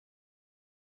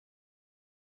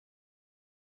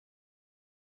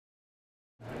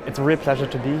It's a real pleasure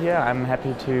to be here. I'm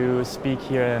happy to speak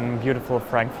here in beautiful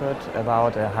Frankfurt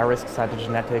about high-risk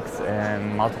cytogenetics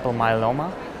in multiple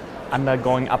myeloma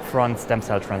undergoing upfront stem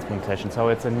cell transplantation. So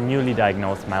it's a newly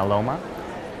diagnosed myeloma,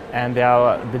 and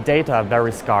the data are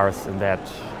very scarce in that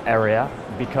area,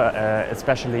 because,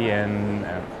 especially in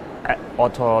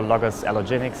autologous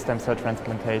allogeneic stem cell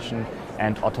transplantation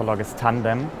and autologous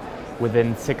tandem.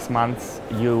 Within 6 months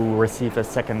you receive a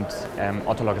second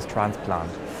autologous transplant.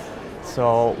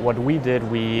 So what we did,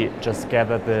 we just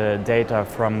gathered the data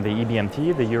from the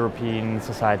EBMT, the European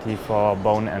Society for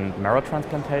Bone and Marrow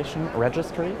Transplantation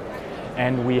registry,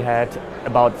 and we had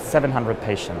about 700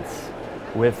 patients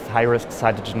with high-risk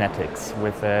cytogenetics,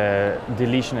 with a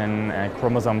deletion in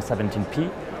chromosome 17p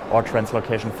or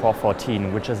translocation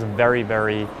 414, which is a very,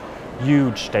 very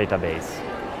huge database.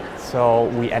 So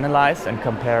we analyzed and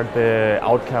compared the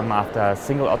outcome after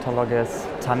single autologous,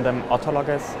 tandem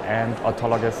autologous and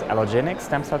autologous allogeneic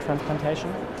stem cell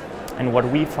transplantation. And what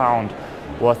we found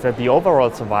was that the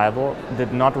overall survival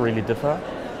did not really differ,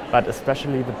 but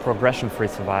especially the progression-free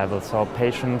survival. So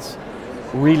patients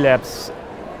relapse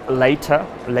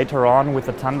later on with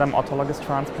a tandem autologous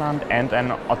transplant and an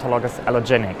autologous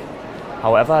allogeneic.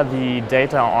 However, the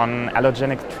data on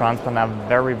allogeneic transplant are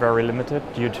very, very limited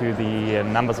due to the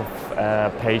numbers of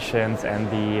patients and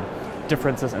the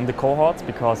differences in the cohorts,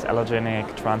 because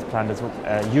allogeneic transplant is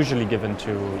usually given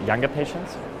to younger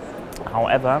patients.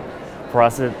 However, for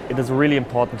us it is really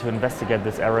important to investigate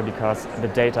this area because the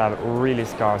data are really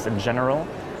scarce in general,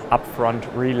 upfront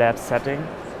relapse setting.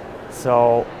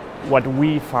 So what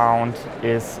we found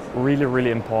is really, really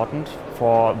important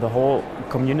for the whole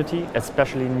community,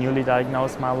 especially newly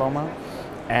diagnosed myeloma.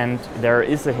 And there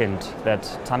is a hint that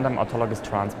tandem autologous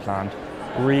transplant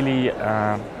really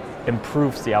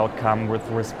improves the outcome with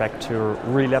respect to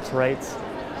relapse rates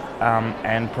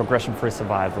and progression-free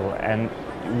survival. And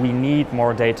we need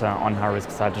more data on high-risk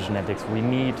cytogenetics. We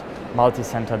need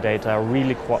multi-center data,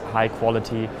 really high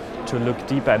quality, to look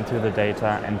deeper into the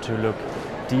data and to look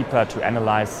deeper to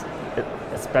analyze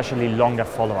especially longer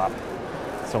follow-up.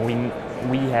 So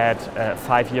we had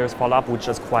 5 years follow-up, which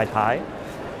is quite high,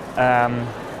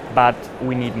 but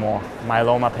we need more.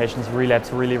 Myeloma patients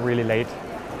relapse really, really late,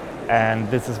 and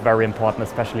this is very important,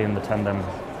 especially in the tandem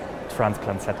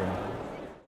transplant setting.